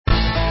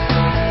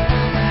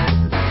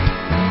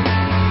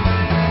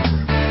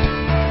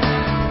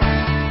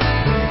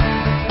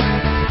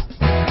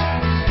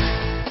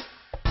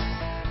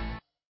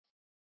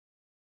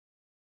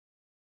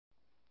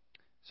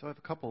So I have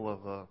a couple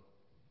of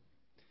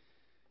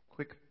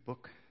quick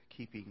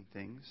bookkeeping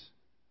things.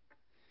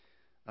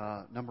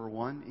 Number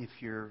one,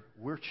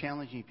 we're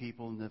challenging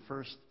people in the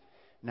first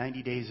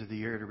 90 days of the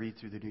year to read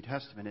through the New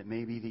Testament. It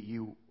may be that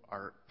you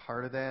are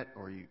part of that,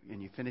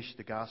 and you finished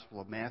the Gospel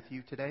of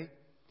Matthew today,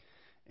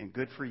 and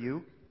good for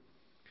you.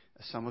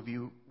 Some of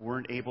you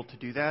weren't able to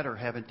do that or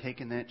haven't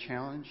taken that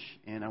challenge,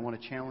 and I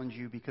want to challenge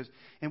you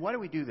and why do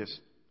we do this?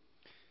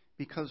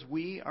 Because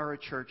we are a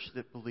church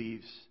that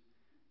believes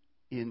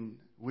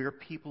we're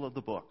people of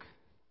the book.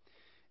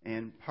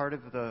 And part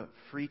of the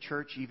Free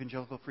Church,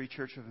 Evangelical Free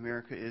Church of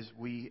America, is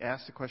we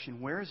ask the question,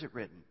 where is it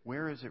written?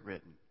 Where is it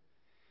written?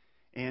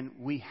 And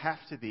we have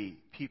to be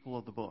people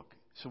of the book.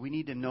 So we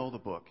need to know the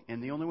book.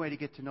 And the only way to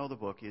get to know the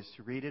book is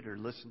to read it or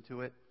listen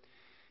to it.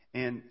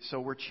 And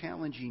so we're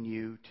challenging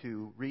you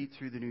to read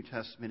through the New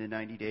Testament in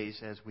 90 days,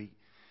 as we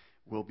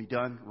will be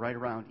done right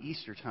around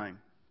Easter time.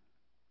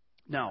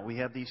 Now, we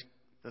have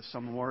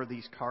some more of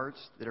these cards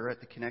that are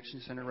at the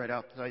Connection Center right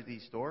outside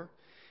these door.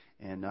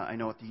 And I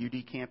know at the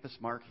UD campus,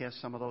 Mark has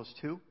some of those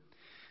too.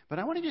 But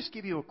I want to just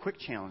give you a quick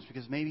challenge,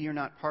 because maybe you're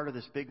not part of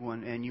this big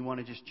one and you want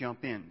to just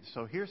jump in.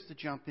 So here's the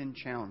jump in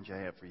challenge I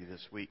have for you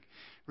this week.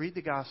 Read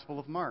the Gospel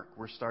of Mark.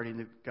 We're starting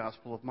the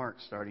Gospel of Mark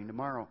starting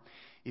tomorrow.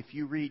 If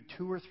you read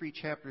 2 or 3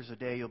 chapters a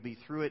day, you'll be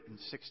through it in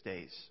 6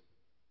 days.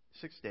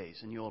 6 days,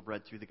 and you'll have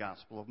read through the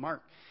Gospel of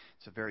Mark.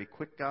 It's a very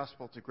quick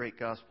gospel. It's a great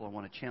gospel. I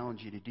want to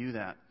challenge you to do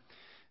that.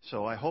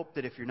 So I hope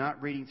that if you're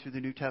not reading through the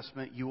New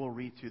Testament, you will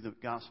read through the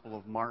Gospel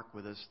of Mark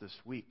with us this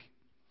week.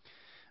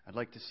 I'd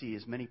like to see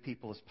as many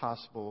people as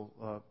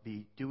possible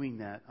be doing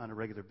that on a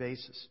regular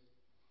basis.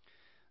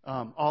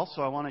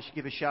 Also, I want to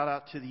give a shout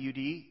out to the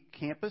UD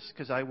campus,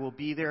 because I will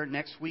be there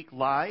next week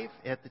live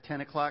at the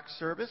 10 o'clock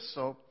service.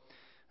 So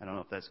I don't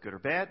know if that's good or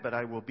bad, but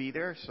I will be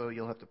there, so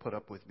you'll have to put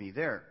up with me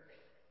there.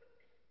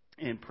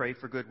 And pray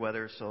for good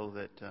weather so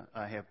that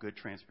I have good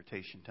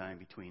transportation time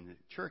between the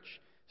church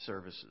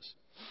services.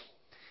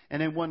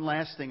 And then one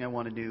last thing I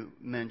wanted to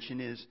mention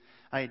is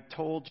I had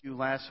told you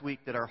last week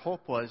that our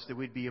hope was that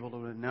we'd be able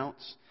to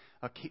announce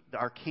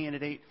our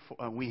candidate.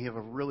 We have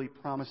a really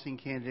promising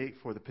candidate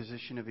for the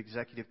position of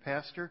executive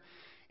pastor.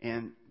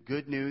 And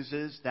good news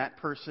is that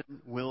person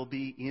will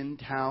be in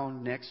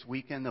town next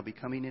weekend. They'll be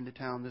coming into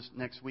town this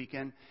next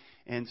weekend.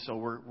 And so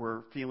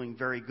we're feeling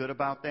very good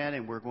about that,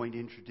 and we're going to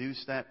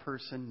introduce that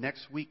person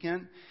next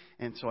weekend.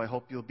 And so I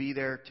hope you'll be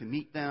there to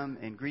meet them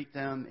and greet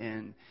them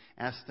and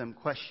ask them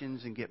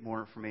questions and get more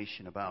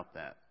information about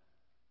that.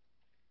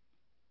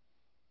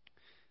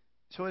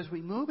 So as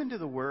we move into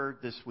the Word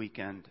this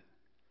weekend,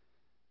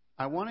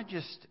 I want to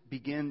just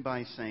begin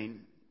by saying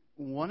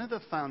one of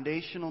the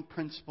foundational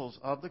principles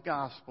of the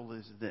gospel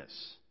is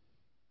this.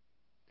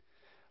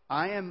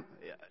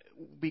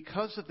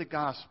 Because of the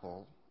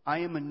gospel, I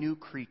am a new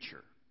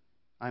creature.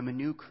 I'm a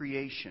new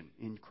creation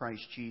in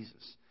Christ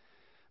Jesus.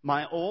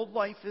 My old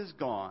life is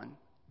gone,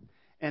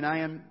 and I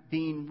am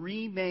being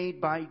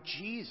remade by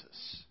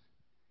Jesus.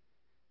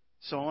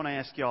 So I want to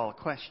ask you all a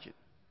question.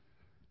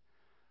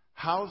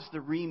 How's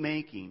the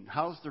remaking?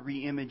 How's the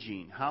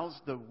reimaging? How's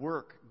the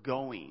work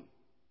going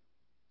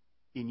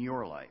in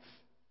your life?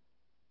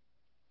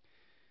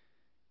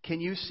 Can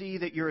you see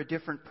that you're a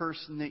different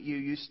person than you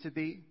used to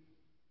be?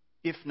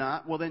 If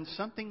not, well then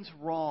something's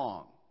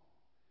wrong.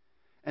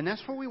 And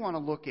that's what we want to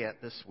look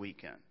at this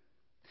weekend.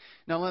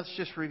 Now let's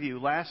just review.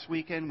 Last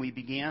weekend we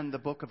began the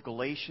book of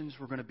Galatians.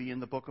 We're going to be in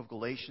the book of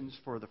Galatians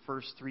for the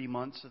first 3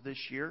 months of this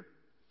year.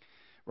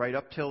 Right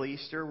up till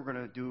Easter, we're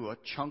going to do a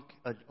chunk,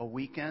 a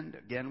weekend.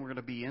 Again, we're going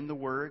to be in the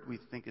Word. We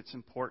think it's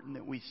important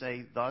that we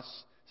say, "Thus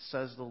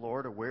says the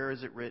Lord," or "Where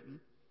is it written?"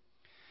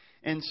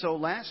 And so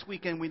last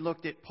weekend we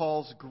looked at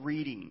Paul's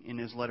greeting in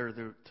his letter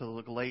to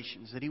the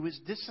Galatians, that he was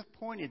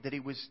disappointed, that he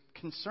was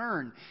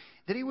concerned,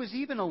 that he was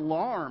even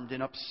alarmed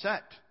and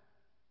upset.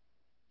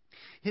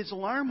 His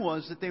alarm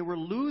was that they were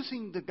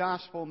losing the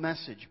gospel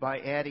message by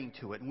adding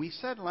to it. And we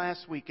said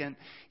last weekend,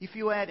 if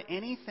you add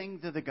anything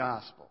to the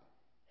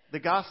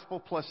gospel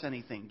plus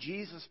anything,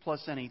 Jesus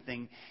plus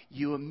anything,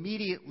 you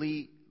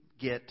immediately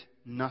get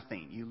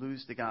nothing. You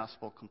lose the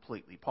gospel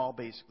completely. Paul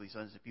basically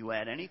says if you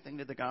add anything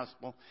to the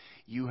gospel,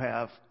 you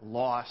have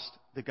lost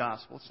the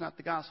gospel. It's not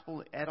the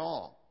gospel at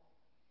all.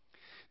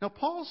 Now,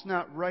 Paul's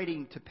not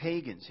writing to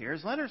pagans here.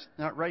 His letter's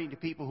not writing to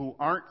people who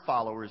aren't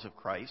followers of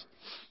Christ.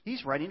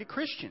 He's writing to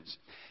Christians.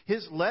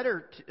 His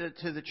letter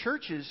to the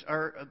churches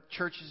are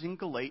churches in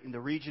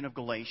the region of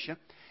Galatia.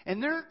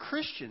 And they're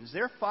Christians.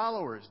 They're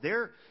followers.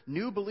 They're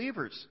new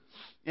believers.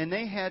 And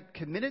they had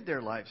committed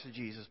their lives to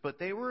Jesus, but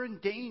they were in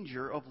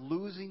danger of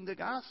losing the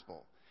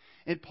gospel.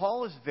 And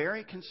Paul is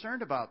very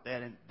concerned about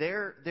that. And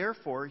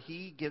therefore,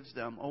 he gives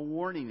them a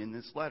warning in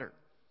this letter.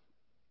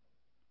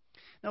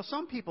 Now,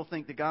 some people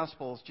think the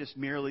gospel is just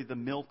merely the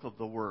milk of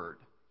the word.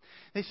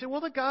 They say,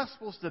 well, the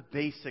gospel's the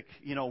basic,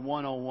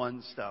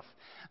 101 stuff.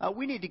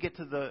 We need to get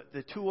to the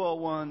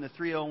 201, the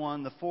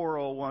 301, the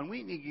 401.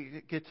 We need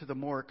to get to the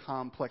more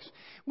complex.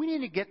 We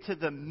need to get to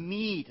the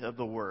meat of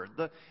the word.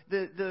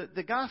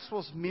 The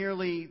gospel's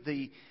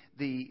merely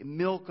the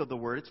milk of the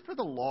Word. It's for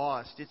the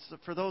lost. It's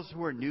for those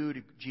who are new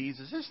to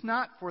Jesus. It's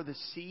not for the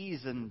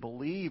seasoned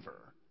believer.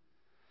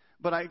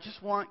 But I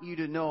just want you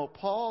to know,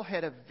 Paul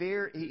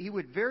he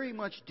would very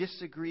much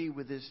disagree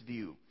with this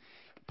view.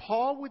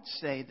 Paul would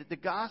say that the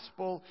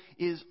gospel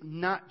is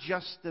not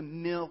just the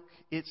milk,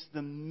 it's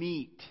the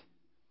meat.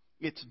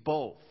 It's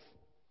both.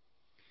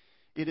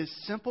 It is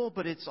simple,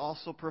 but it's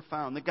also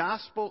profound. The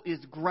gospel is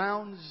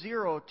ground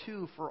zero,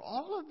 too, for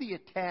all of the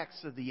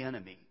attacks of the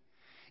enemy.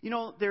 You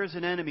know, there's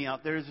an enemy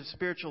out there. There's a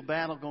spiritual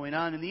battle going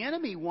on, and the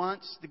enemy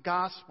wants the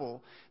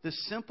gospel, the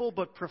simple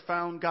but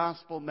profound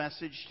gospel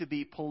message, to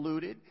be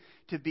polluted,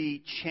 to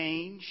be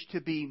changed, to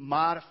be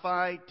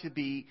modified, to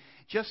be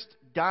just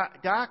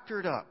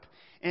doctored up.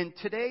 And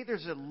today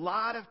there's a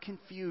lot of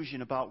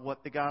confusion about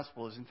what the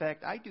gospel is. In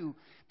fact, I do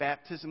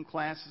baptism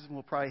classes, and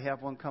we'll probably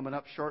have one coming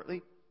up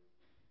shortly.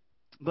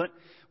 But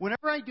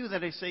whenever I do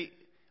that, I say,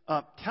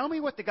 tell me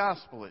what the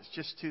gospel is,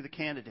 just to the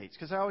candidates,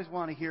 because I always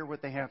want to hear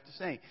what they have to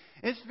say.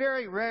 It's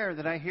very rare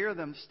that I hear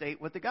them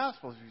state what the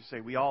gospel is. You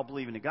say, we all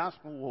believe in the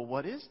gospel. Well,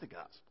 what is the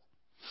gospel?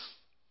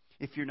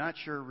 If you're not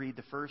sure, read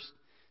the first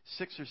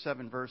 6 or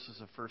 7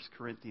 verses of 1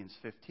 Corinthians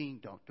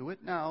 15. Don't do it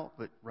now,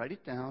 but write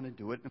it down and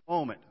do it in a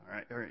moment, all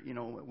right? Or,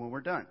 when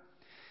we're done.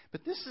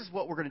 But this is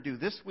what we're going to do.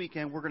 This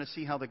weekend, we're going to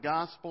see how the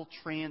gospel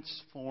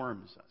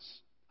transforms us.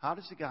 How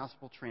does the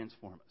gospel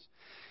transform us?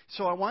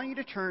 So I want you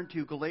to turn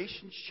to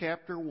Galatians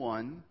chapter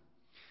 1,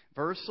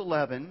 verse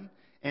 11,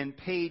 and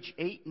page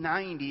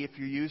 890 if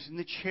you're using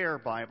the Chair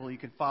Bible. You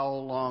can follow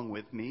along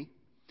with me.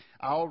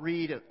 I'll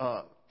read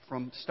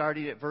from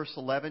starting at verse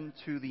 11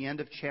 to the end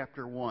of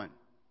chapter 1.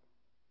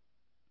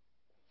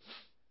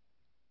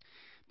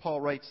 Paul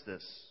writes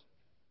this.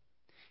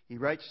 He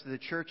writes to the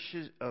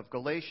churches of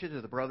Galatia, to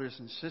the brothers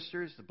and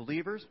sisters, the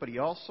believers, but he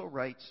also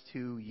writes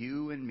to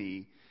you and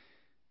me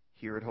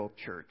here at Hope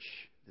Church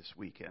this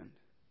weekend.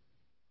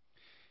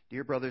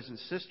 Dear brothers and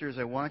sisters,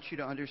 I want you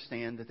to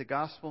understand that the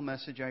gospel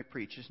message I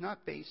preach is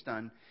not based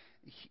on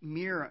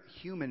mere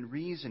human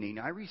reasoning.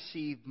 I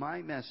received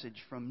my message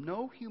from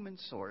no human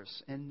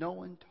source, and no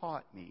one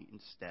taught me.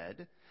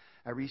 Instead,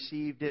 I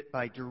received it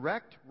by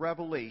direct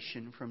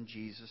revelation from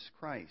Jesus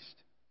Christ.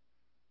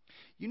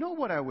 You know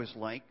what I was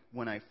like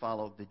when I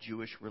followed the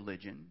Jewish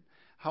religion?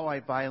 How I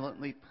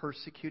violently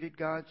persecuted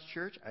God's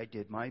church? I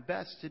did my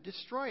best to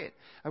destroy it.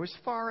 I was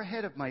far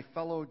ahead of my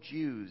fellow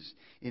Jews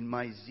in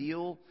my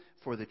zeal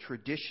for the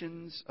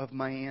traditions of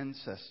my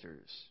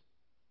ancestors.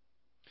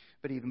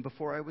 But even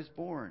before I was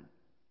born,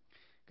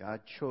 God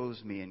chose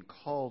me and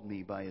called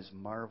me by His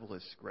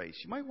marvelous grace.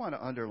 You might want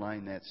to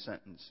underline that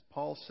sentence.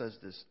 Paul says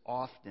this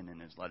often in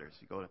his letters.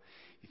 You go to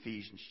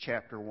Ephesians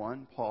chapter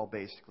 1, Paul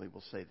basically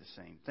will say the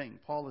same thing.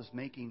 Paul is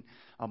making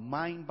a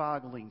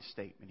mind-boggling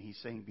statement. He's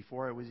saying,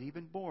 before I was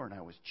even born,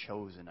 I was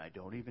chosen. I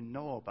didn't even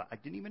know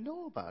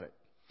about it.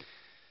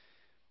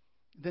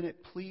 Then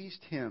it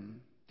pleased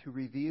Him to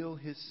reveal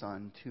His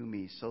Son to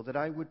me so that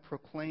I would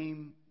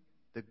proclaim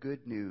the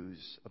good news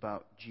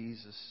about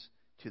Jesus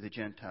to the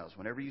Gentiles.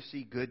 Whenever you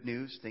see good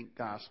news, think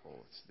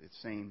gospel.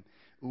 It's saying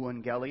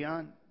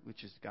euangelion,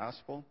 which is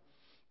gospel.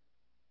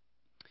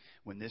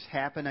 When this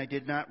happened, I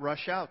did not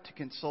rush out to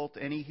consult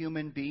any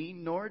human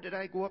being, nor did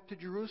I go up to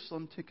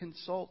Jerusalem to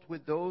consult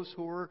with those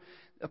who were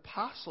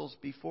apostles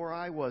before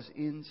I was.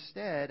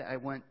 Instead, I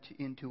went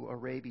into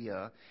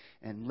Arabia,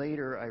 and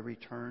later I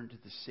returned to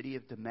the city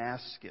of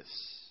Damascus.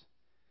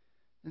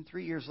 Then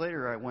 3 years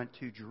later, I went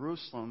to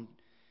Jerusalem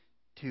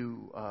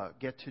to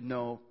get to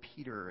know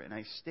Peter, and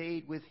I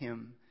stayed with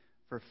him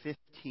for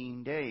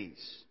 15 days.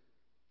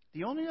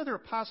 The only other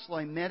apostle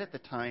I met at the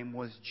time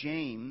was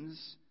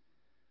James,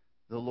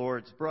 the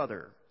Lord's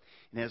brother.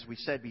 And as we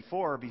said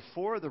before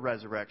the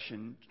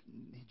resurrection,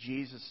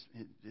 Jesus,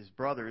 his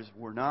brothers,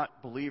 were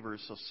not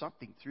believers, so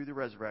something through the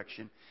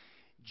resurrection,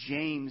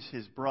 James,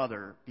 his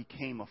brother,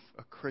 became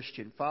a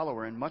Christian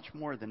follower, and much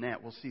more than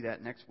that. We'll see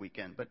that next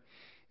weekend. But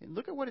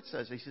look at what it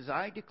says. He says,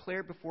 I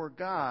declare before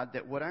God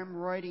that what I'm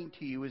writing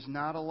to you is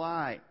not a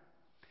lie.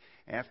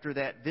 After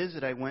that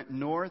visit, I went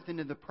north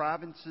into the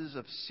provinces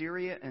of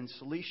Syria and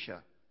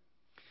Cilicia.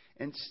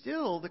 And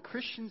still, the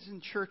Christians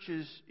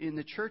in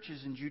the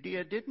churches in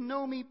Judea didn't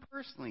know me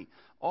personally.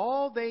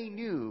 All they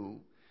knew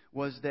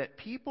was that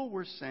people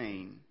were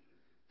saying,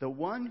 the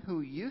one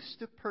who used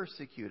to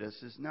persecute us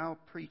is now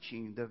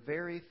preaching the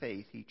very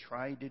faith he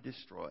tried to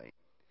destroy.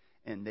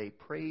 And they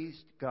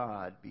praised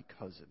God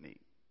because of me.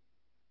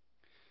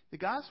 The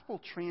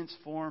gospel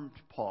transformed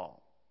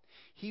Paul.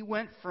 He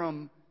went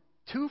from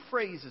 2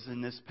 phrases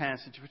in this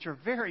passage, which are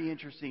very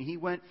interesting. He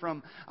went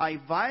from, I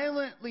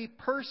violently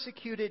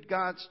persecuted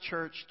God's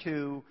church,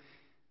 to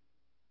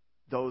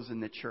those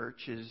in the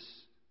churches,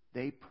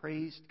 they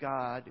praised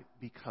God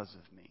because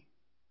of me.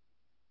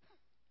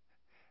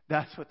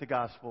 That's what the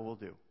gospel will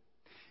do.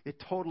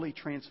 It totally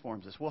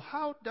transforms us. Well,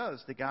 how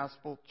does the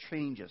gospel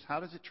change us? How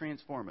does it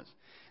transform us?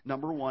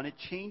 Number 1, it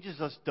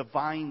changes us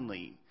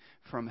divinely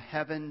from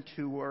heaven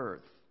to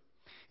earth.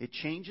 It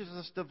changes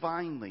us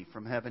divinely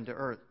from heaven to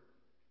earth.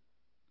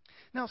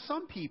 Now,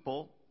 some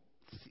people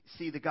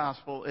see the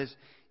gospel as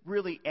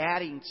really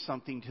adding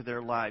something to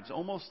their lives,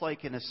 almost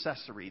like an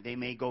accessory. They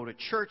may go to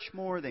church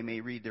more. They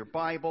may read their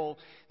Bible.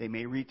 They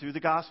may read through the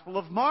Gospel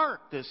of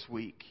Mark this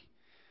week.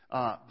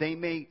 They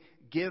may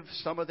give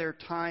some of their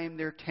time,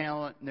 their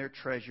talent, and their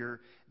treasure.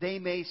 They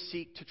may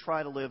seek to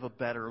try to live a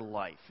better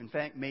life. In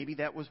fact, maybe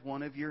that was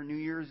one of your New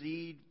Year's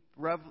Eve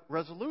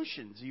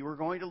resolutions. You were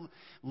going to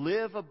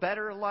live a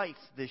better life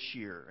this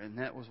year, and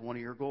that was one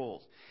of your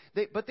goals.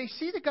 But they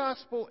see the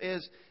gospel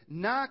as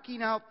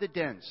knocking out the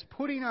dents,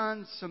 putting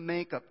on some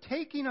makeup,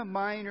 taking a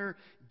minor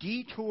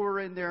detour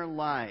in their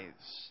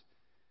lives.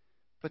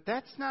 But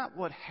that's not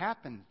what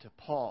happened to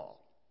Paul.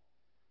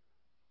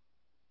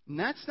 And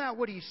that's not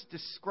what he's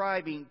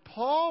describing.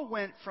 Paul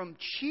went from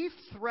chief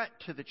threat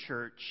to the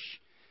church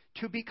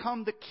to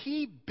become the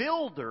key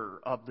builder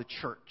of the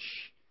church.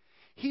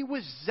 He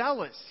was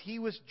zealous. He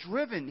was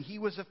driven. He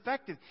was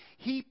effective.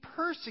 He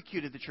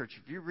persecuted the church.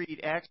 If you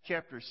read Acts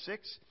chapter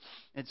 6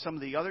 and some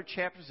of the other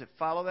chapters that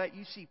follow that,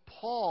 you see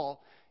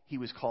Paul, he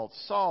was called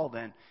Saul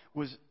then,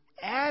 was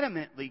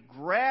adamantly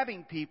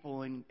grabbing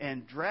people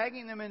and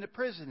dragging them into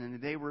prison,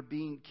 and they were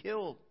being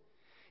killed.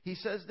 He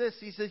says this,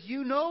 he says,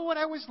 "You know what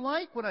I was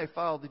like when I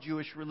followed the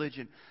Jewish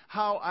religion,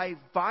 how I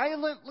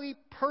violently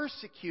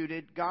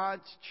persecuted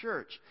God's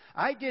church.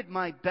 I did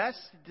my best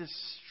to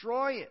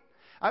destroy it.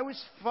 I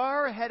was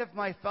far ahead of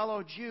my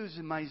fellow Jews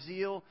in my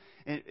zeal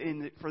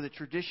for the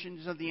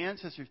traditions of the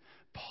ancestors."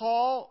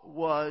 Paul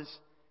was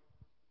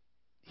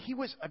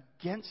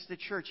against the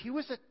church. He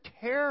was a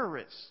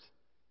terrorist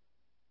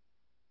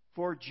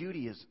for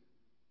Judaism.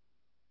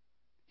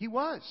 He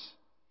was.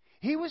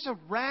 He was a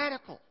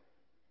radical.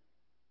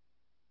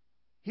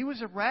 He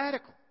was a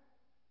radical.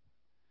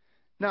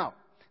 Now,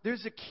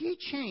 there's a key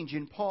change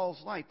in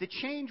Paul's life. The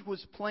change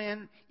was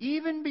planned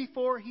even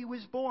before he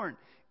was born.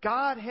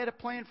 God had a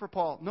plan for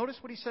Paul. Notice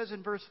what he says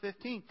in verse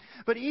 15.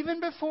 "But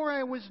even before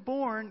I was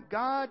born,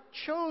 God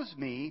chose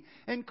me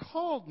and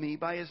called me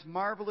by His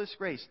marvelous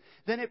grace.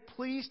 Then it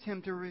pleased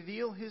Him to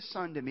reveal His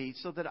Son to me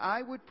so that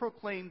I would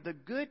proclaim the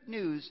good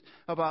news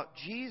about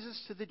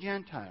Jesus to the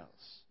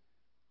Gentiles."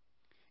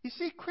 You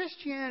see,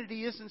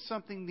 Christianity isn't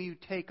something that you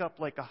take up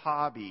like a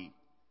hobby.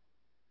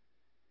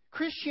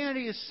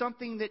 Christianity is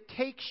something that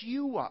takes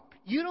you up.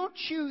 You don't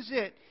choose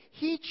it.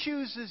 He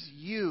chooses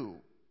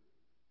you.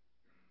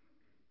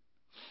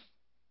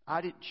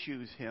 I didn't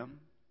choose Him.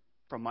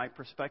 From my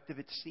perspective,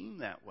 it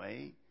seemed that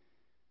way.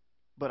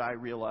 But I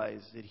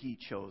realized that He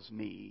chose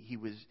me.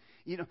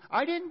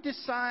 I didn't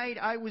decide.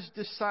 I was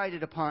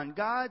decided upon.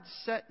 God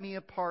set me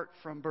apart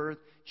from birth,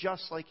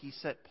 just like He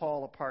set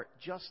Paul apart,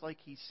 just like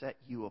He set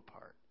you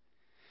apart.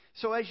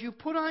 So as you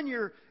put on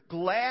your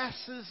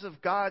glasses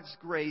of God's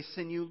grace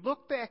and you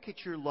look back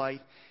at your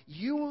life,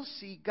 you will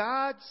see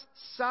God's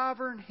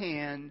sovereign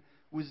hand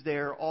was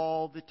there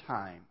all the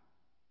time.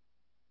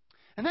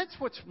 And that's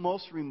what's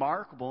most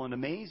remarkable and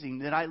amazing,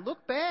 that I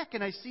look back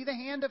and I see the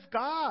hand of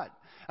God.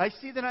 I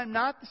see that I'm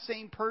not the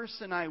same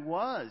person I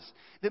was,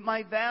 that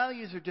my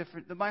values are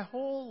different, that my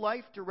whole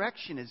life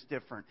direction is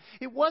different.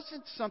 It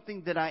wasn't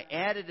something that I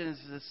added as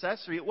an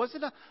accessory. It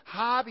wasn't a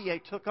hobby I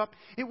took up.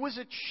 It was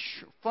a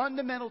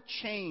fundamental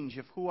change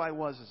of who I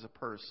was as a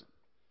person.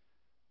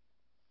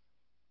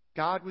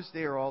 God was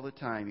there all the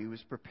time. He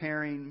was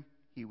preparing.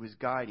 He was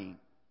guiding.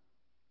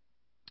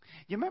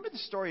 You remember the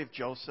story of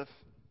Joseph?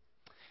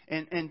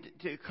 And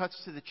it cuts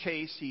to the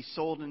chase. He's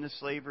sold into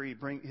slavery.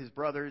 His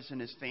brothers and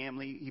his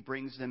family, he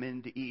brings them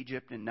into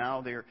Egypt, and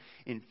now they're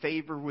in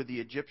favor with the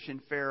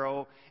Egyptian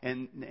Pharaoh.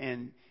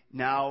 And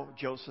now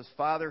Joseph's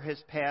father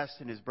has passed,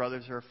 and his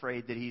brothers are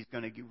afraid that he's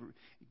going to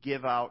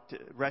give out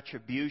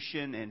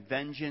retribution and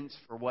vengeance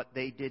for what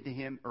they did to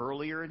him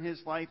earlier in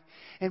his life.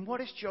 And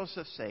what does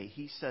Joseph say?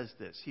 He says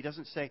this. He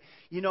doesn't say,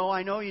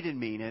 I know you didn't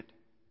mean it.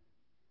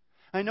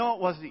 I know it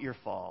wasn't your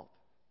fault.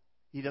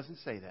 He doesn't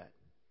say that.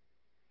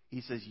 He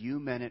says, you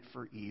meant it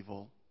for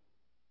evil,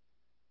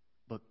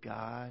 but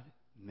God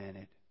meant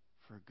it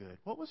for good.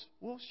 What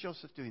was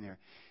Joseph doing there?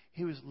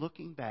 He was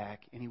looking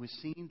back, and he was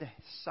seeing the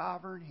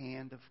sovereign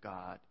hand of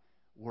God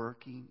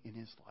working in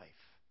his life.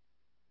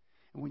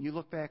 And when you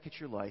look back at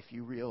your life,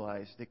 you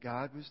realize that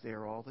God was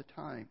there all the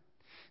time,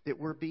 that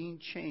we're being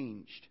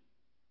changed.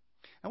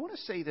 I want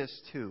to say this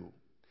too.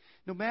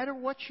 No matter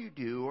what you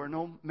do, or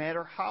no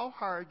matter how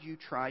hard you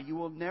try, you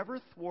will never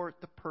thwart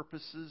the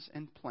purposes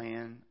and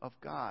plan of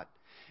God.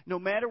 No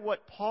matter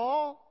what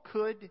Paul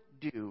could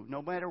do,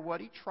 no matter what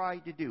he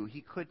tried to do,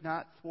 he could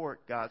not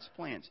thwart God's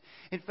plans.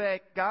 In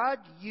fact, God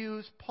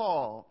used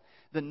Paul,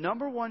 the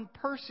number one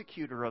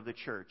persecutor of the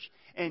church,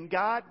 and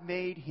God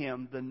made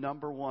him the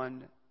number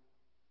one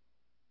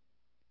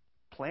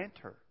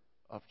planter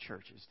of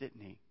churches,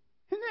 didn't he?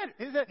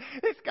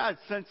 It's God's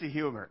sense of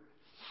humor.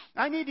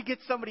 I need to get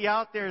somebody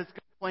out there that's going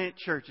to plant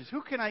churches.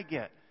 Who can I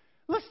get?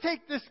 Let's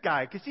take this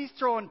guy, because he's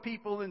throwing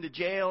people into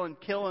jail and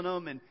killing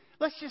them, and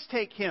let's just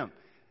take him.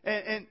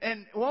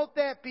 And won't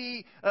that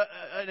be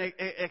an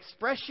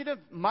expression of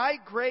my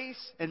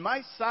grace and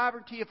my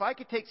sovereignty if I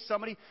could take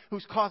somebody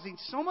who's causing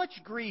so much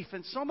grief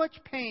and so much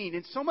pain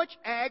and so much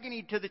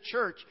agony to the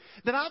church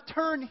that I'll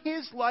turn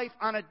his life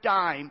on a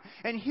dime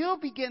and he'll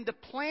begin to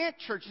plant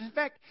churches. In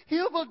fact,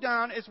 he'll go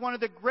down as one of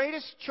the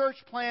greatest church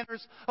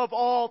planters of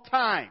all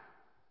time.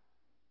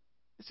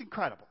 It's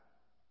incredible.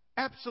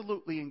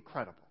 Absolutely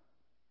incredible.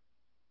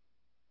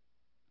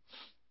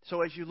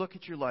 So as you look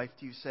at your life,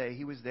 do you say,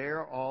 he was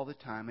there all the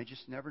time, I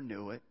just never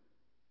knew it?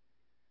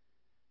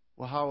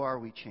 Well, how are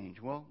we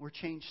changed? Well, we're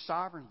changed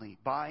sovereignly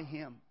by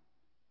him,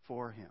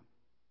 for him.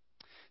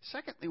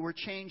 Secondly, we're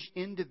changed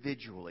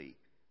individually,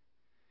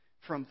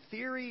 from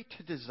theory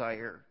to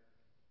desire.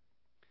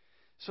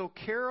 So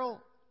Carol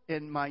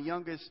and my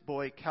youngest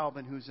boy,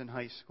 Calvin, who's in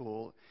high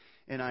school,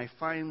 and I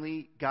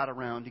finally got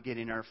around to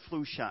getting our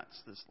flu shots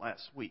this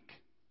last week.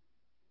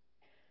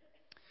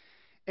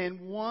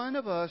 And one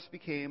of us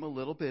became a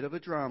little bit of a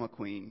drama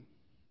queen,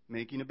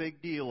 making a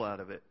big deal out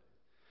of it.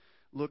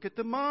 Look at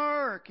the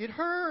mark. It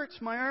hurts.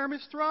 My arm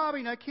is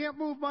throbbing. I can't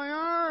move my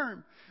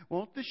arm.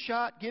 Won't the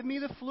shot give me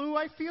the flu?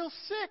 I feel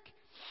sick.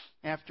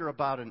 After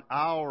about an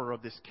hour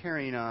of this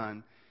carrying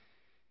on,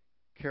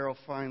 Carol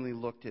finally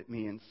looked at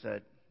me and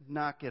said,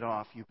 "Knock it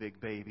off, you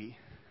big baby."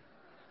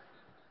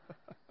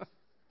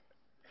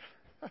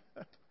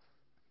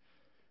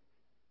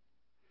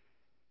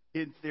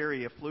 In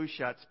theory, a flu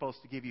shot's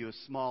supposed to give you a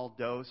small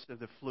dose of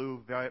the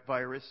flu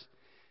virus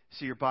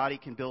so your body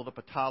can build up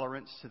a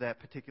tolerance to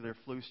that particular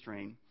flu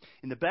strain.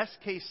 In the best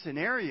case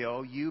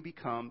scenario, you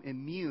become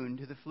immune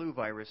to the flu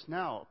virus.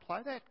 Now,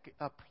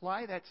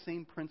 apply that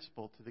same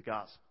principle to the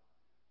gospel.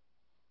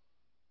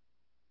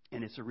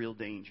 And it's a real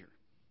danger.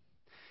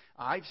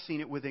 I've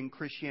seen it within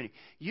Christianity.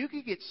 You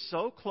can get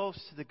so close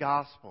to the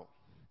gospel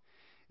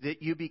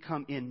that you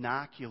become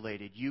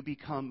inoculated. You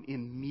become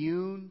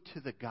immune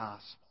to the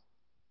gospel.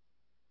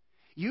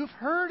 You've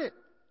heard it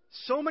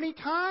so many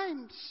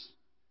times.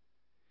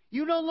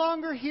 You no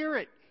longer hear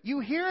it.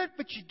 You hear it,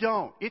 but you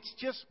don't. It's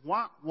just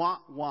wah, wah,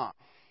 wah.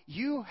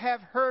 You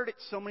have heard it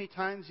so many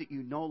times that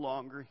you no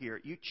longer hear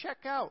it. You check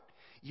out.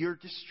 You're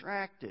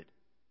distracted.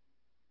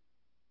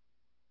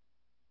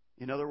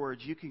 In other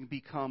words, you can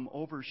become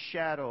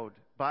overshadowed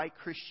by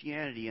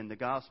Christianity and the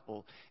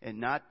gospel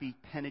and not be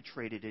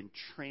penetrated and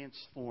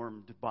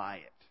transformed by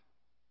it.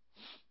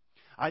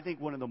 I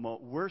think one of the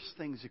worst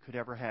things that could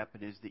ever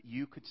happen is that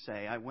you could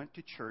say, I went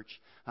to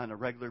church on a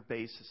regular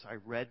basis. I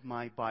read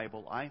my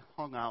Bible. I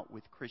hung out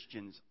with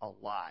Christians a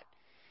lot.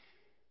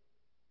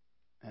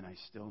 And I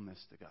still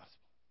missed the gospel.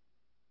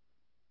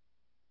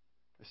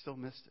 I still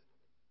missed it.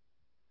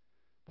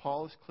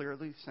 Paul is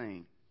clearly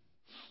saying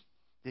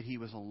that he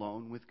was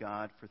alone with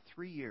God for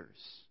 3 years.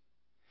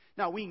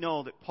 Now, we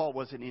know that Paul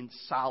wasn't in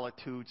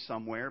solitude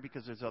somewhere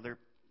because there's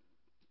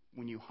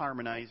when you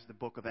harmonize the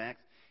book of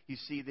Acts, you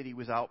see that he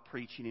was out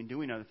preaching and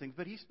doing other things,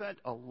 but he spent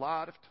a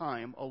lot of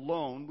time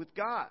alone with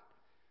God.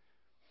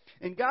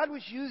 And God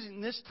was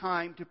using this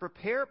time to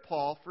prepare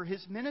Paul for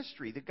his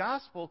ministry. The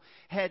gospel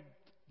had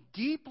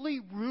deeply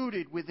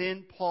rooted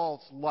within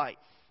Paul's life.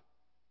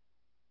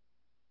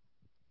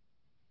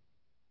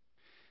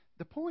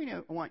 The point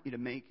I want you to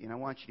make, and I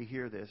want you to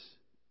hear this,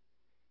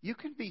 you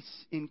can be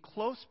in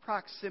close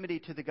proximity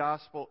to the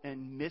gospel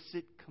and miss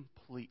it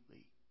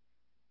completely.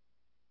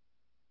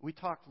 We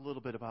talked a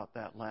little bit about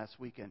that last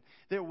weekend.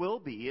 There will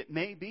be, it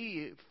may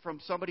be from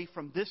somebody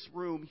from this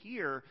room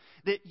here,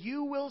 that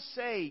you will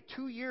say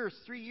 2 years,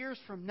 3 years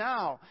from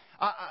now,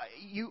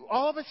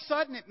 all of a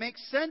sudden it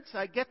makes sense.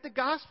 I get the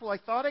gospel. I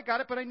thought I got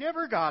it, but I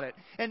never got it.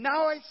 And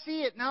now I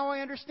see it. Now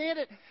I understand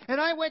it.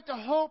 And I went to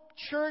Hope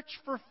Church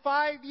for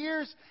 5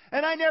 years,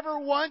 and I never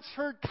once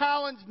heard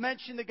Collins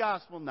mention the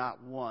gospel.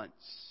 Not once.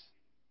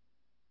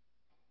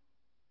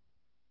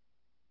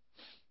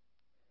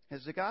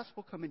 Has the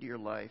gospel come into your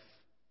life?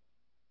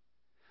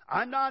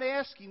 I'm not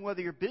asking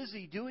whether you're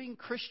busy doing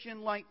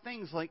Christian-like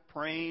things like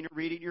praying or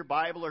reading your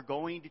Bible or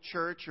going to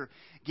church or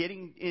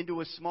getting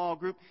into a small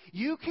group.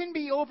 You can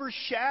be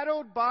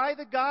overshadowed by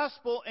the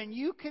gospel and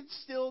you can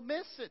still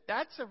miss it.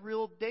 That's a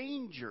real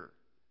danger.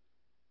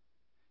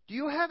 Do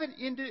you have an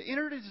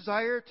inner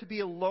desire to be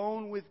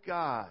alone with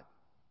God?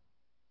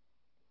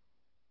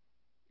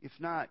 If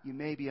not, you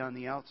may be on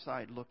the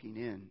outside looking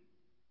in.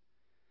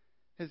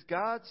 Has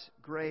God's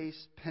grace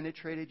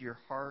penetrated your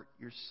heart,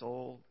 your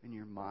soul, and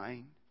your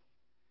mind?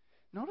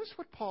 Notice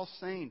what Paul's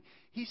saying.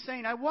 He's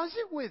saying, I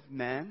wasn't with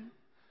men.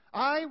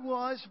 I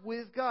was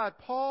with God.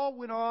 Paul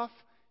went off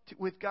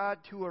with God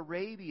to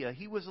Arabia.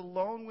 He was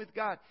alone with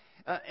God.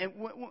 And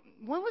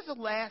when was the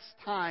last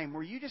time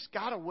where you just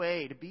got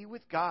away to be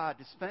with God,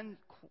 to spend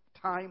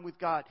time with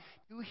God,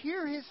 to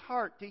hear His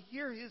heart, to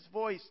hear His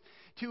voice,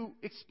 to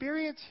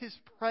experience His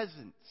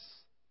presence?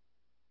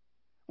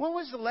 When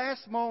was the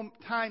last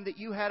time that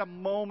you had a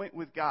moment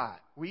with God?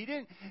 Where you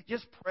didn't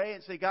just pray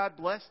and say, God,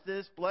 bless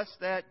this, bless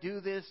that,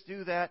 do this,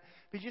 do that.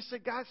 But you just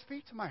said, God,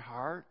 speak to my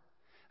heart.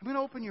 I'm going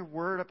to open your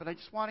word up and I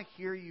just want to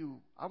hear you.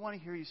 I want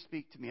to hear you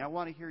speak to me. I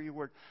want to hear your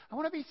word. I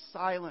want to be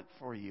silent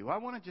for you. I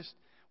want to just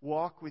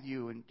walk with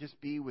you and just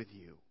be with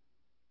you.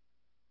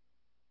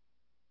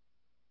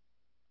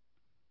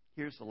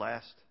 Here's the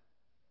last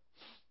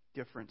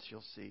difference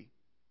you'll see.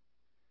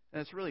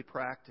 And it's really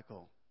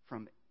practical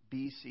from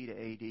BC to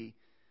AD.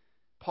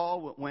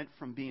 Paul went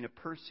from being a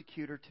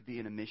persecutor to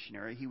being a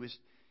missionary. He was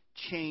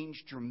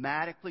changed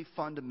dramatically,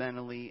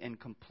 fundamentally, and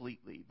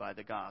completely by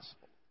the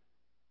gospel.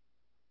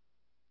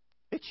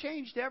 It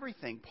changed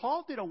everything.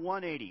 Paul did a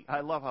 180. I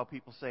love how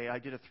people say, I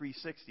did a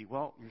 360.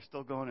 Well, you're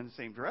still going in the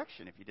same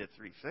direction if you did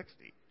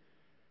 360.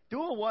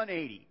 Do a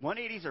 180.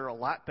 180s are a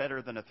lot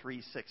better than a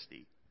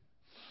 360.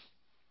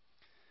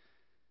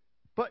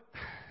 But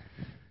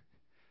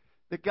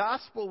the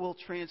gospel will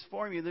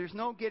transform you. There's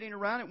no getting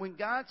around it. When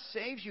God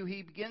saves you,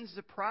 He begins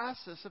the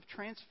process of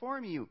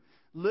transforming you.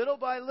 Little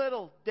by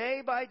little,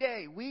 day by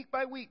day, week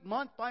by week,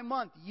 month by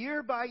month,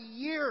 year by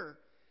year.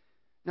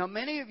 Now,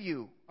 many of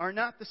you are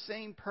not the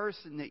same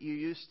person that you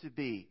used to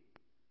be.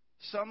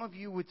 Some of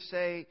you would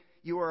say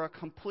you are a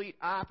complete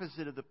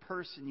opposite of the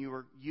person you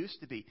were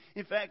used to be.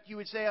 In fact, you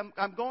would say,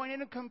 I'm going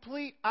in a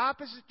complete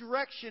opposite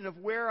direction of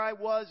where I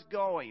was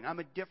going. I'm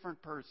a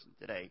different person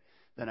today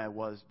than I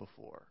was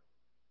before.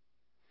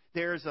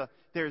 There's a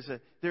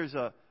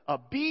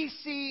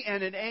BC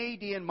and an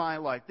AD in my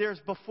life. There's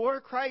before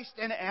Christ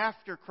and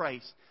after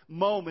Christ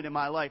moment in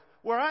my life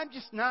where I'm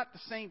just not the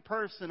same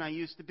person I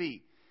used to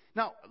be.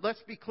 Now,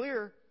 let's be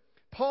clear.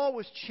 Paul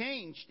was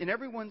changed, and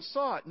everyone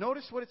saw it.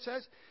 Notice what it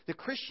says. The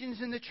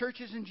Christians in the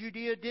churches in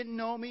Judea didn't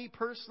know me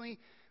personally.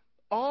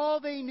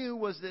 All they knew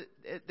was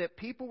that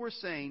people were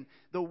saying,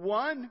 the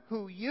one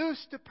who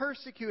used to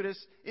persecute us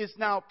is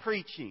now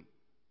preaching.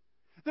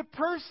 The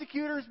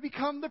persecutor has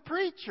become the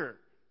preacher.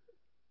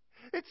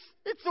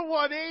 It's a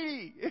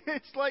 180.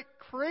 It's like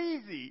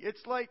crazy.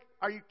 It's like,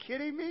 are you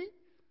kidding me?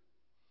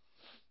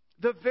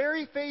 The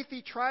very faith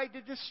he tried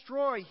to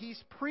destroy,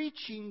 he's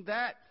preaching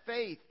that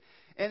faith.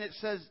 And it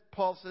says,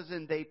 Paul says,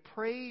 and they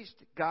praised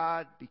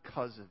God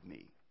because of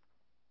me.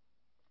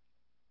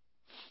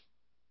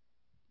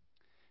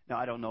 Now,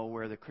 I don't know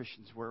where the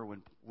Christians were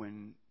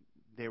when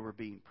they were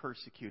being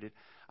persecuted.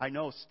 I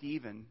know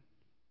Stephen,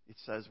 it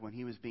says, when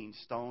he was being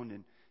stoned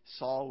and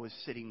Saul was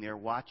sitting there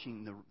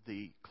watching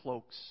the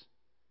cloaks,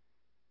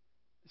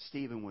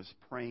 Stephen was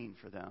praying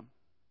for them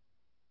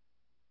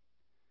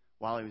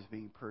while he was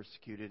being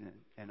persecuted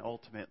and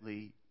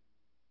ultimately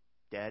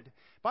dead.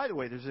 By the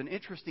way, there's an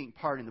interesting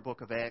part in the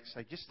book of Acts.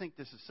 I just think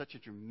this is such a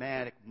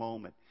dramatic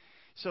moment.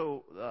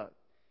 So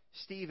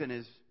Stephen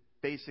is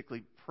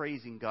basically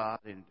praising God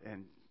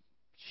and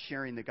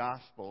sharing the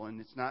gospel,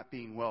 and it's not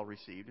being well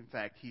received. In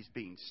fact, he's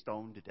being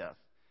stoned to death.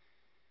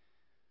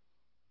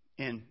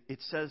 And it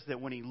says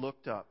that when he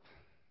looked up,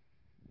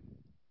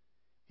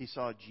 he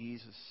saw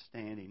Jesus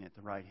standing at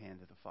the right hand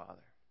of the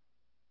Father.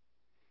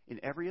 In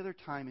every other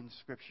time in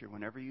Scripture,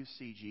 whenever you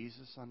see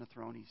Jesus on the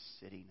throne, He's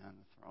sitting on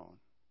the throne.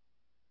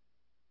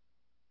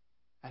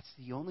 That's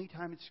the only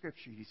time in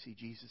Scripture you see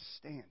Jesus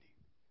standing.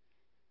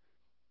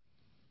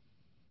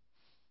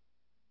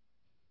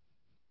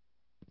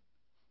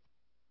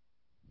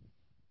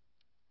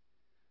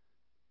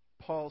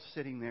 Paul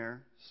sitting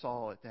there,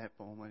 Saul at that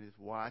moment is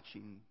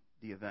watching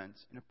the events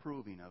and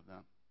approving of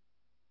them.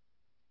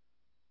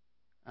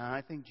 And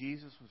I think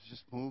Jesus was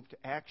just moved to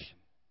action.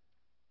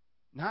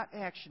 Not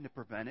action to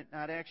prevent it,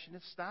 not action to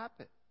stop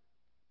it.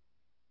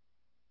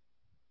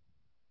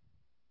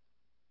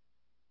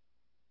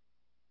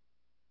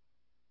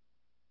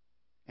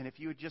 And if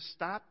you had just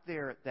stopped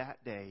there at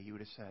that day, you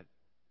would have said,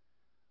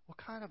 what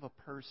kind of a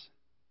person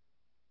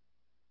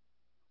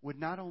would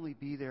not only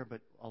be there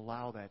but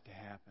allow that to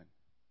happen?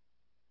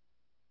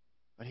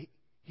 But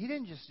he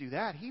didn't just do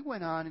that. He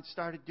went on and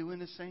started doing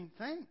the same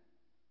thing.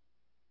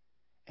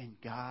 And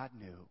God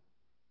knew.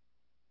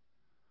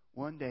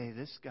 One day,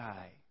 this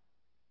guy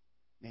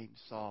named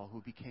Saul,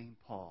 who became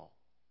Paul,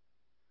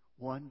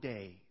 one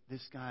day,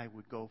 this guy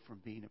would go from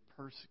being a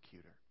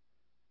persecutor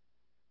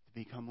to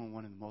becoming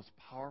one of the most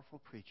powerful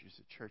preachers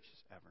the church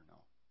has ever known.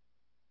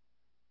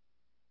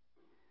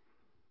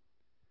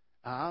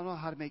 I don't know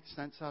how to make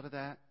sense out of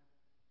that.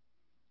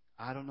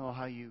 I don't know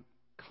how you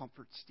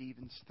comfort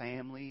Stephen's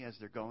family as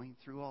they're going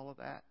through all of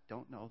that.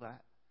 Don't know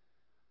that.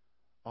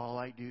 All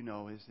I do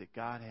know is that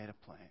God had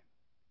a plan.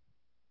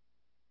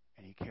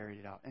 And He carried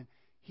it out. And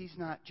He's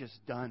not just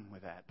done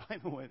with that, by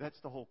the way. That's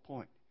the whole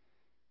point.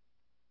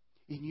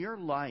 In your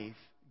life,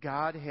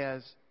 God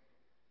has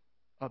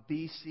a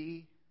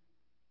BC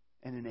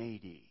and an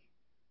AD.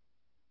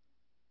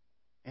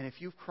 And if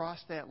you've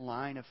crossed that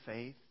line of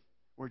faith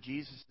where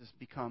Jesus has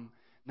become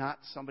not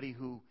somebody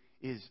who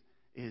is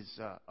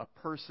a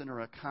person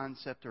or a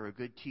concept or a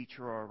good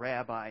teacher or a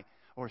rabbi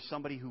or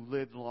somebody who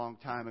lived a long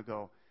time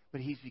ago,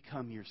 but He's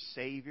become your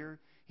Savior,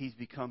 He's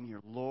become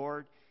your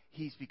Lord,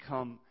 He's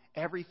become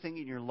everything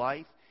in your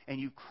life, and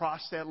you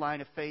cross that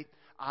line of faith,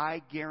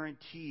 I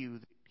guarantee you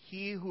that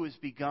He who has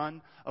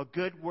begun a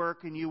good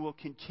work in you will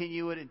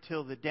continue it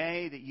until the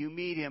day that you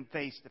meet Him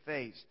face to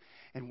face.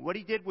 And what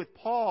He did with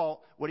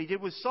Paul, what He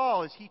did with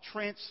Saul, is He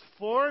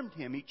transformed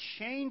him. He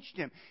changed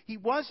him. He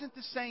wasn't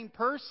the same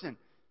person.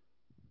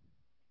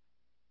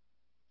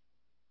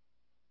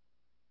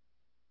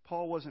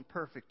 Paul wasn't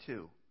perfect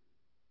too.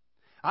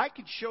 I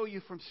could show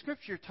you from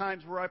Scripture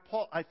times where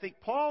I think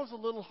Paul's a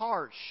little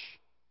harsh.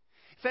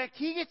 In fact,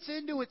 he gets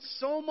into it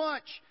so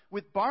much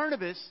with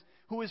Barnabas,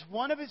 who is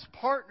one of his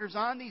partners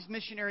on these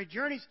missionary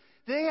journeys,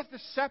 they have to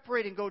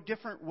separate and go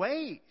different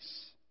ways.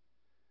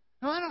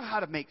 Now, I don't know how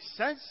to make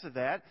sense of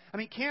that. I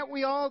mean, can't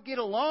we all get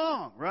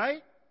along,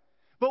 right?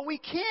 But we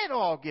can't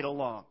all get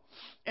along.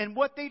 And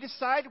what they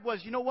decided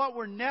was, you know what,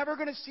 we're never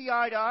going to see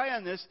eye to eye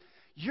on this.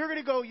 You're going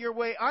to go your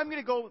way, I'm going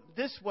to go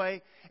this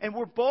way, and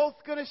we're both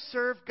going to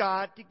serve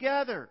God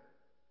together.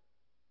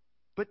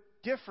 But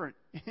different,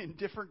 in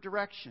different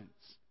directions.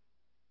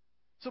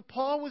 So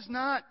Paul was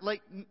not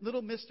like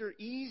little Mr.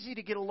 Easy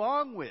to get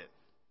along with.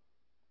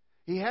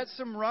 He had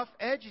some rough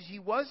edges.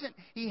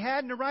 He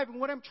hadn't arrived. And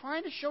what I'm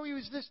trying to show you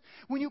is this.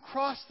 When you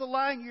cross the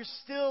line, you're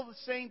still the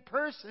same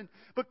person.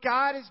 But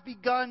God has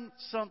begun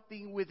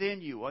something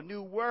within you. A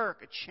new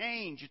work, a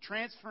change, a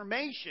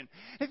transformation.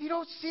 If you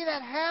don't see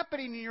that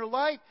happening in your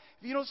life,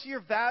 if you don't see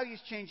your values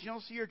change, you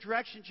don't see your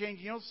direction change,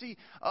 you don't see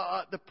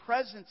the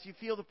presence, you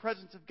feel the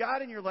presence of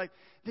God in your life,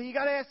 then you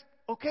got to ask,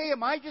 okay,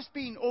 am I just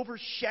being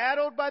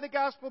overshadowed by the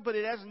gospel, but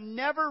it has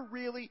never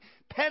really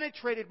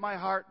penetrated my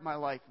heart, my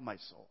life, and my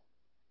soul?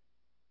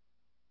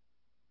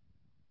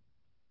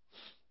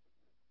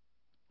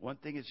 One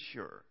thing is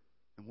sure,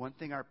 and one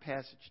thing our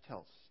passage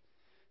tells us,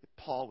 that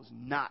Paul was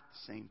not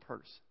the same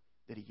person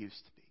that he used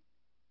to be.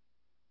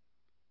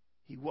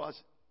 He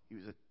wasn't. He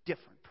was a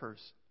different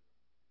person.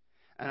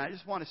 And I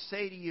just want to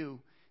say to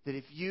you that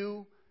if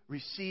you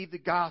receive the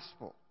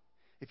gospel,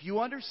 if you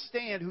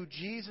understand who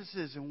Jesus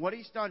is and what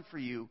He's done for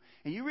you,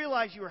 and you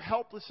realize you are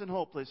helpless and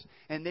hopeless,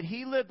 and that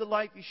He lived the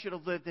life you should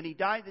have lived, and He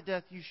died the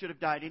death you should have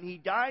died, and He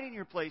died in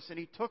your place, and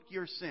He took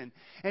your sin,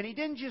 and He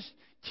didn't just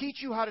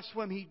teach you how to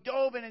swim, He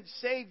dove in and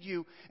saved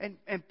you,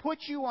 and put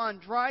you on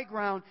dry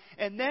ground,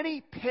 and then He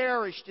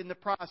perished in the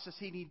process,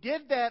 and He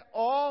did that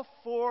all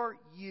for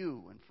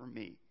you and for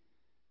me.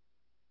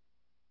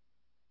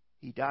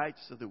 He died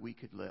so that we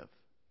could live.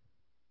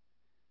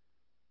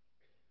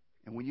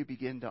 And when you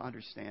begin to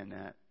understand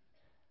that,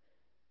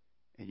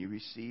 and you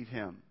receive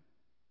Him,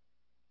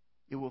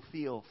 it will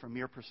feel, from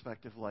your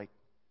perspective, like,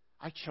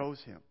 I chose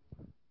Him.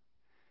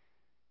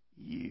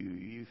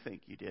 You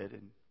think you did,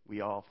 and we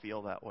all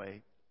feel that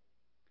way.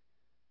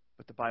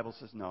 But the Bible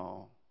says,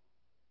 no.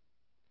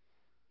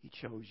 He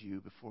chose you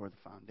before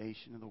the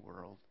foundation of the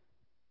world.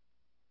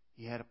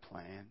 He had a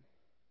plan.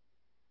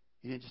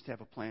 He didn't just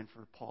have a plan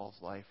for Paul's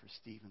life or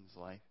Stephen's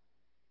life.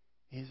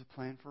 He has a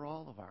plan for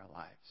all of our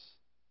lives.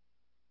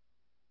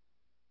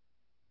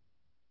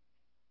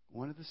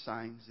 One of the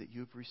signs that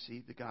you've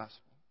received the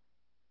gospel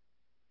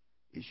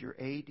is your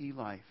AD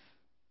life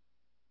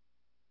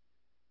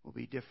will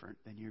be different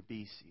than your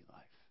BC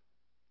life.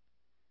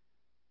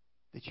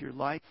 That your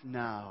life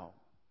now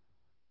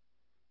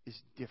is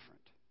different.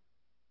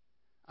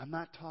 I'm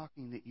not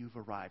talking that you've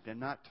arrived. I'm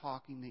not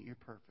talking that you're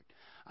perfect.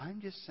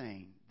 I'm just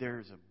saying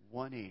there's a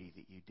 180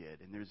 that you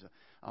did, and there's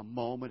a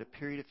moment, a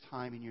period of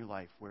time in your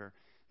life where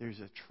there's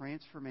a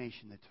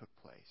transformation that took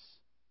place.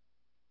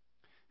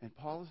 And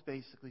Paul is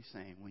basically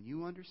saying, when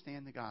you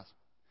understand the gospel,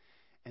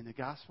 and the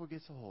gospel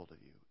gets a hold of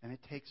you, and it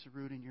takes a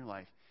root in your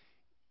life,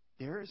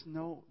 there is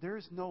no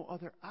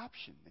other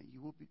option that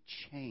you will be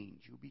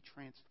changed, you'll be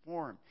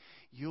transformed,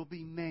 you'll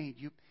be made.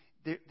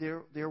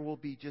 There will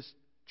be just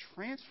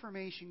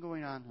transformation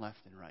going on left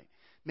and right.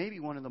 Maybe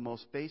one of the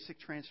most basic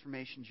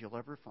transformations you'll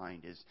ever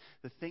find is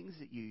the things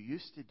that you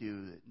used to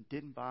do that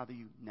didn't bother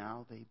you,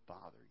 now they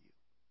bother you.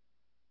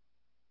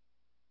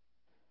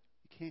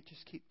 You can't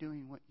just keep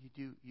doing what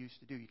you used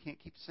to do. You can't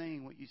keep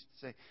saying what you used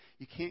to say.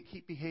 You can't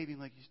keep behaving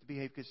like you used to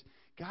behave, because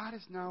God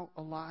is now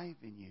alive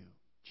in you.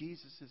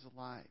 Jesus is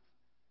alive.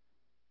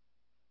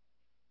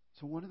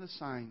 So one of the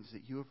signs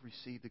that you have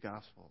received the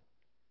gospel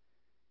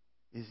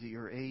is that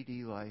your AD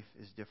life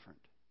is different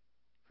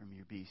from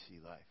your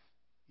BC life.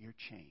 You're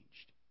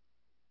changed.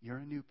 You're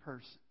a new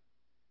person.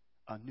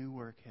 A new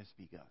work has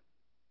begun.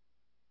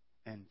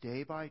 And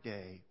day by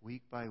day,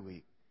 week by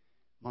week,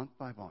 month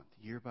by month,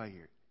 year by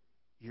year,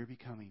 you're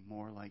becoming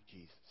more like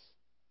Jesus.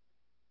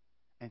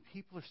 And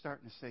people are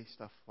starting to say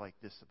stuff like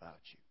this about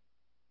you.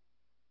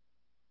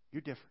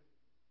 You're different.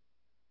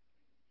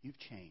 You've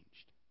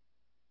changed.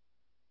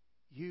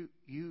 You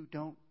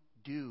don't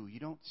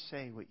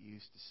say what you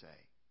used to say.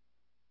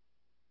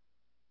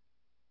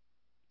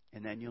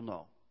 And then you'll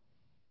know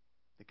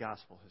the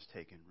gospel has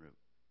taken root.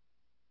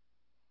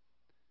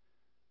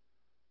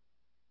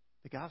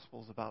 The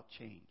gospel is about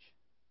change.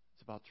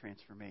 It's about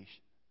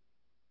transformation.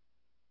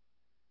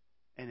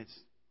 And it's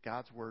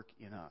God's work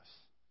in us.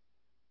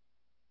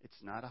 It's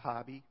not a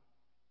hobby.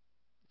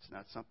 It's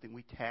not something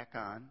we tack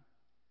on.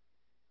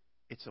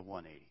 It's a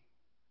 180.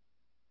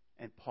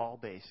 And Paul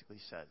basically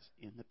says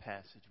in the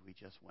passage we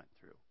just went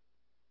through,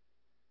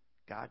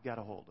 God got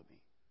a hold of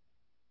me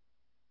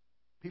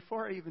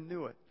before I even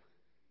knew it.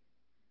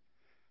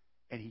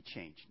 And He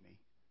changed me.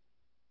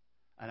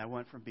 And I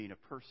went from being a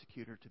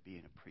persecutor to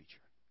being a preacher.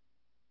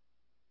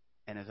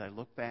 And as I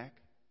look back,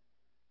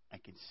 I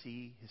can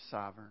see His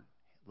sovereign,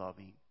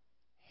 loving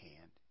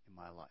hand in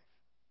my life.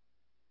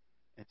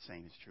 And the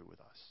same is true with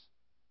us.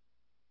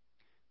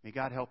 May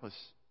God help us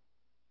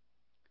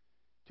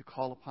to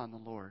call upon the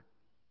Lord,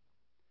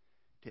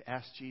 to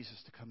ask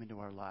Jesus to come into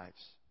our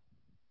lives,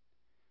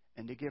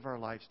 and to give our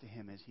lives to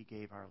Him as He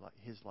gave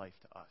His life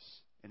to us.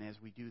 And as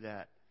we do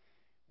that,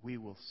 we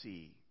will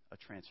see a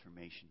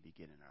transformation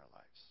begin in our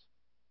lives.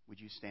 Would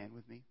you stand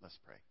with me? Let's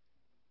pray.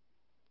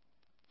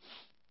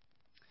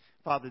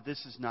 Father,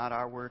 this is not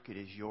our work, it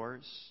is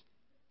yours.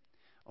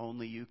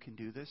 Only you can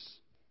do this.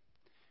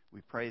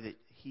 We pray that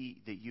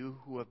you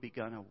who have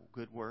begun a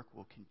good work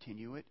will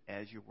continue it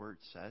as your word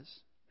says,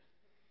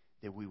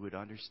 that we would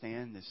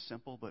understand this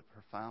simple but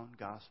profound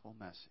gospel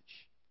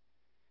message,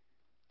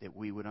 that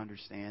we would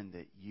understand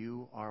that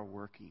you are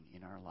working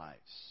in our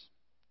lives,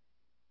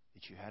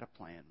 that you had a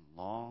plan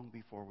long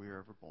before we were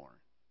ever born,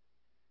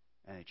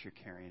 and that you're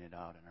carrying it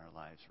out in our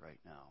lives right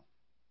now.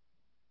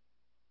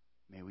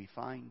 May we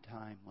find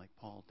time, like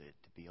Paul did,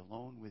 to be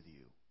alone with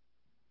you.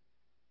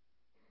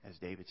 As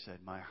David said,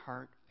 my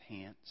heart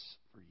pants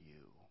for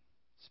you,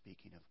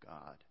 speaking of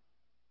God.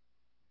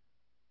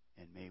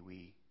 And may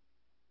we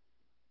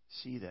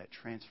see that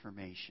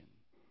transformation.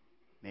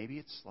 Maybe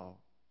it's slow,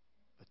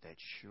 but that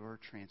sure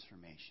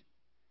transformation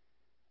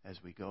as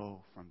we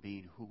go from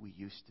being who we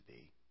used to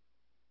be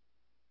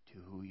to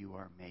who you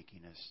are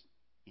making us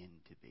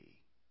into be.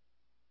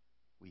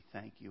 We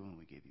thank you and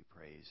we give you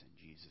praise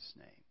in Jesus'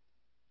 name.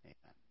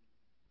 Amen.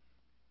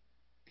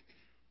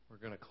 We're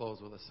going to close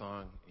with a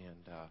song,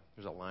 and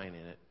there's a line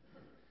in it.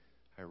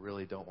 I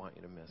really don't want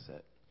you to miss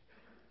it.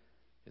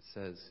 It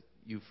says,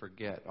 you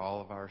forget all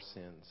of our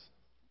sins.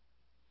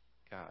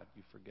 God,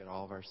 you forget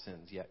all of our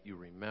sins, yet you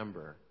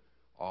remember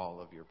all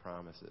of your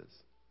promises.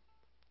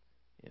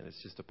 And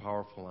it's just a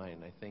powerful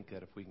line. I think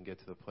that if we can get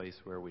to the place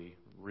where we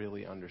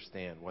really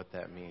understand what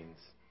that means,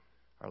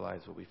 our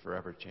lives will be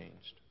forever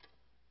changed.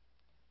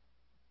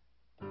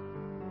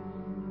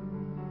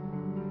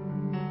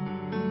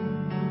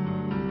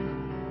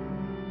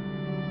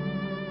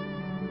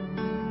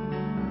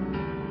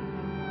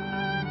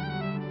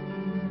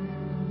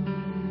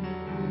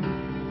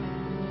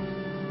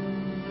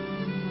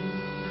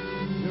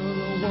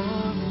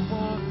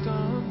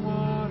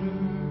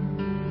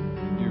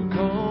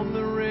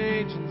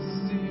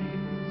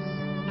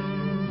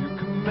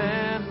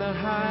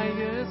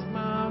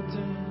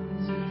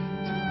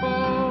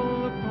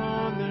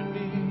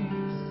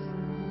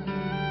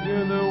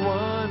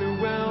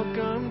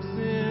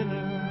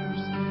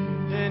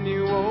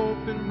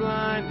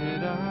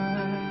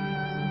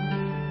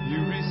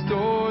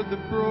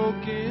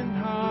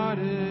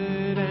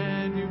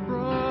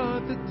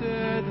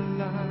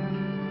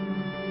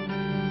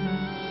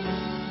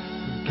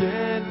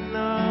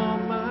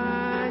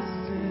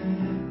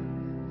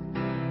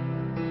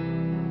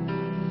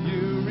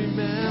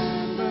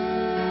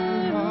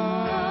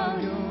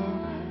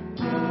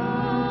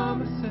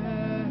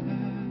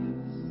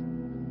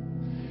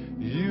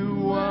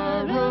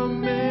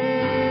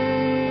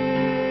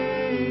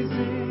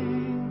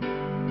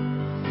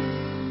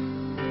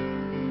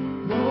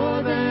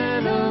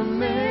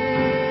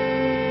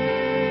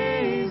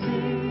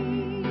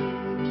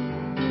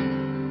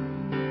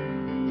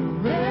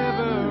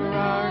 Forever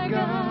our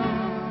God.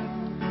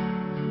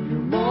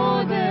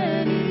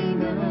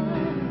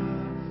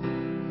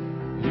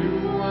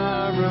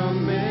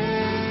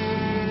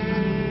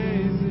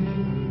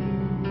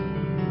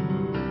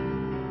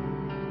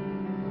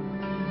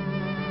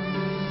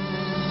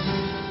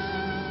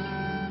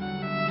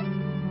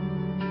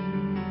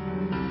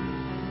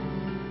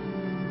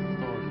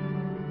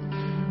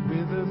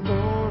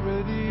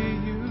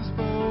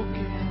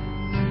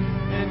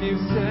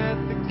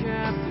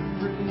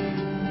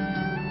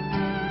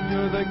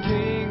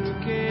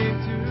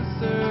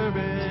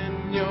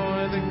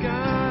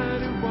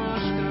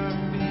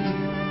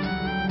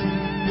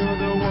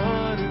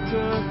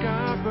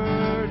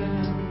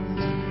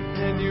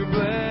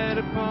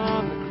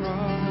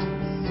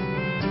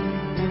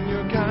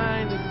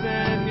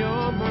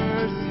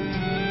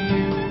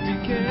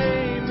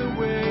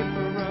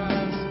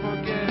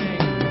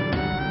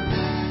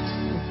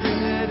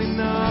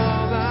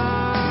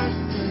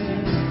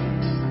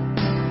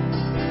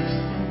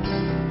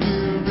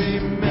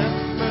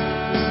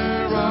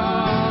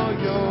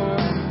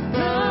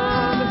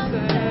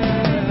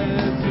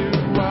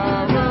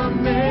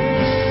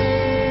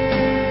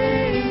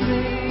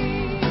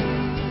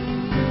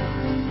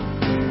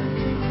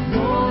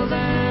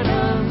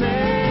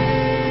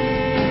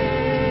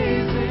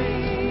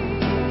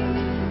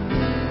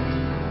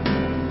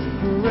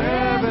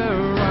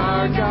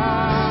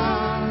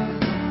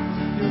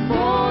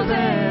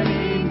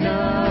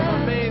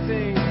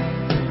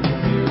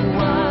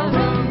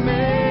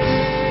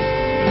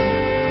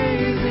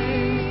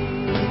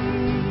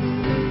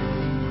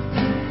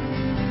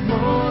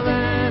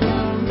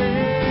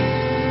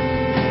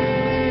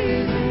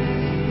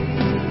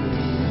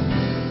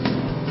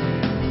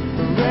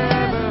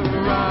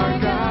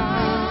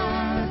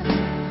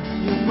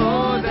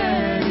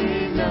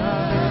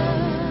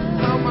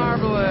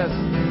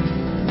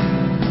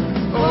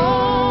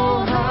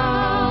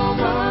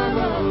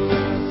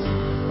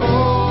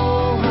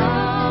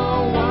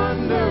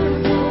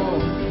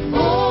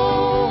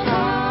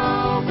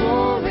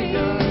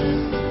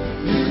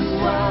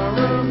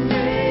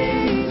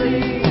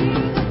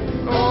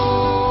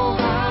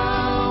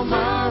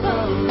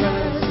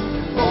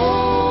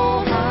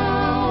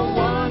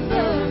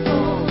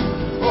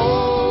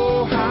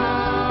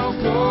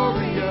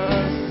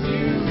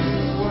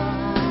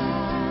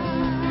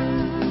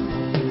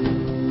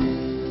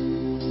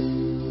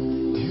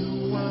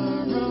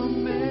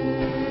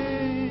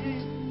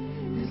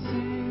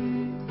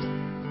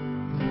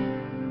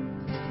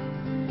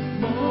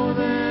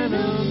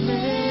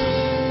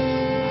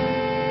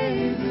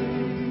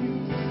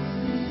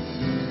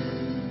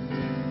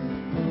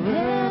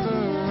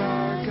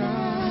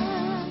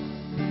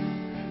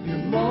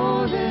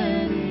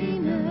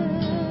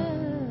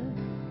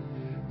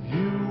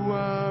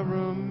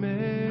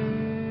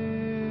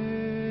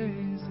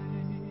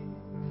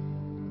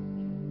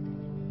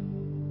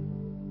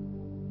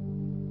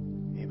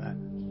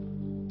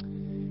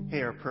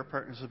 Sunday, our prayer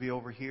partners will be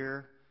over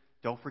here.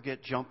 Don't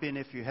forget, jump in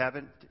if you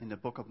haven't in the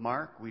book of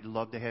Mark. We'd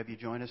love to have you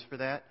join us for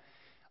that.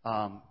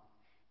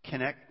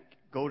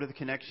 Go to the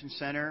Connection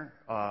Center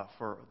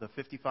for the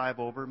 55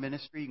 Over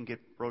ministry. You can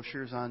get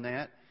brochures on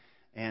that.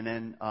 And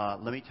then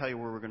let me tell you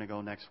where we're going to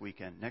go next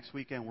weekend. Next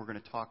weekend, we're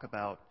going to talk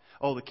about,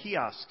 the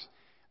kiosks.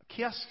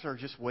 Kiosks are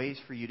just ways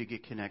for you to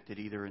get connected,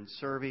 either in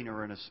serving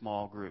or in a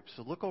small group.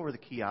 So look over the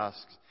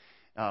kiosks.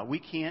 We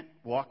can't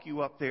walk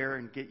you up there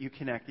and get you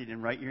connected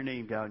and write your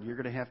name down. You're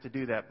going to have to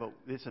do that. But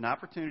it's an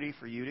opportunity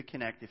for you to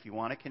connect. If you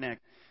want to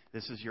connect,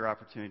 this is your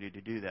opportunity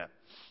to do that.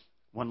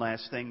 One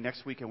last thing.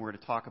 Next weekend, we're going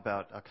to talk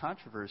about a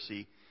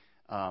controversy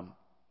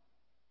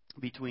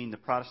between the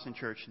Protestant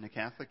church and the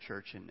Catholic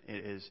church. And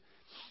it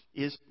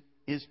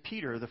is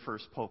Peter the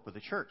first pope of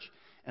the church?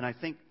 And I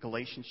think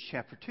Galatians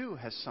chapter 2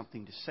 has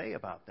something to say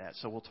about that.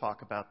 So we'll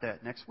talk about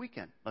that next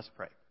weekend. Let's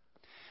pray.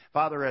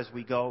 Father, as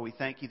we go, we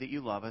thank you that you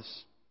love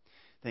us.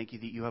 Thank you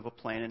that you have a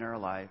plan in our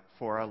life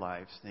for our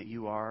lives, that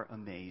you are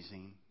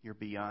amazing. You're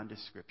beyond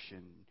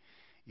description.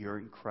 You're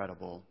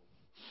incredible.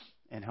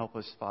 And help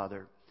us,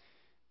 Father,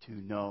 to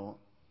know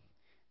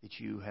that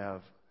you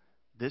have,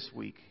 this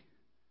week,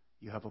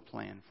 you have a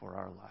plan for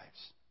our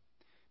lives.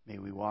 May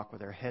we walk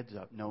with our heads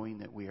up, knowing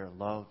that we are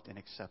loved and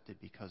accepted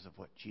because of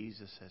what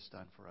Jesus has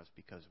done for us,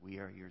 because we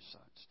are your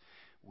sons.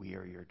 We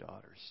are your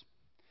daughters.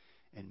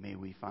 And may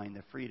we find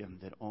the freedom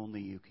that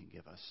only you can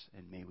give us.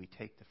 And may we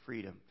take the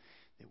freedom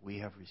that we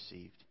have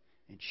received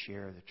and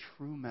share the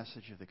true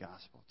message of the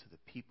gospel to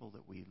the people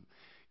that we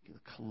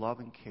love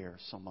and care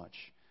so much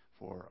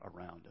for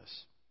around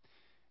us.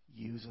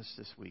 Use us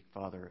this week,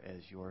 Father,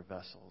 as your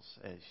vessels,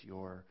 as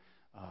your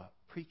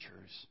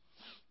preachers,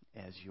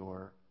 as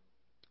your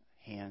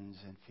hands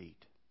and feet.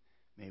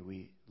 May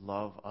we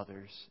love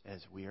others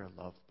as we are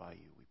loved by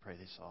you. We pray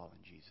this all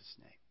in Jesus'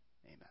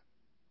 name. Amen.